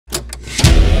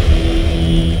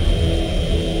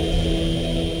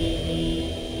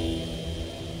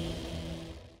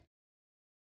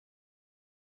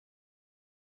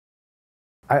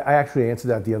I actually answered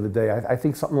that the other day. I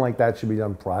think something like that should be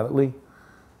done privately.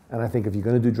 And I think if you're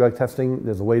going to do drug testing,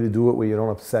 there's a way to do it where you don't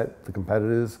upset the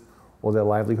competitors or their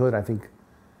livelihood. I think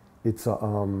it's not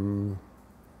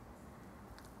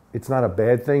a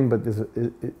bad thing, but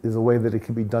there's a way that it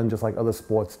can be done just like other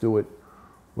sports do it,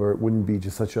 where it wouldn't be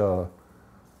just such a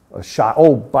shot.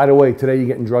 Oh, by the way, today you're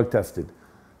getting drug tested.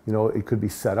 You know, it could be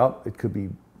set up, it could be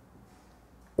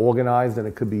organized, and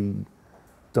it could be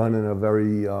done in a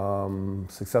very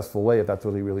successful way if that's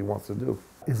what he really wants to do.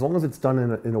 As long as it's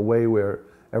done in a way where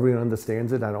everyone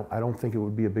understands it, I don't think it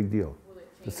would be a big deal.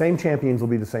 The same champions will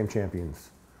be the same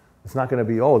champions. It's not going to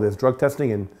be, oh, there's drug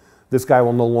testing and this guy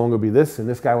will no longer be this and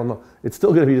this guy will no. It's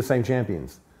still going to be the same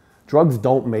champions. Drugs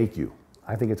don't make you.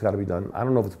 I think it's got to be done. I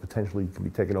don't know if it's potentially can be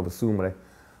taken over soon, but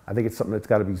I think it's something that's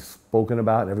got to be spoken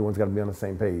about and everyone's got to be on the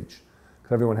same page.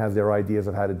 Because everyone has their ideas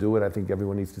of how to do it. I think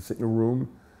everyone needs to sit in a room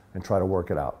and try to work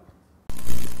it out.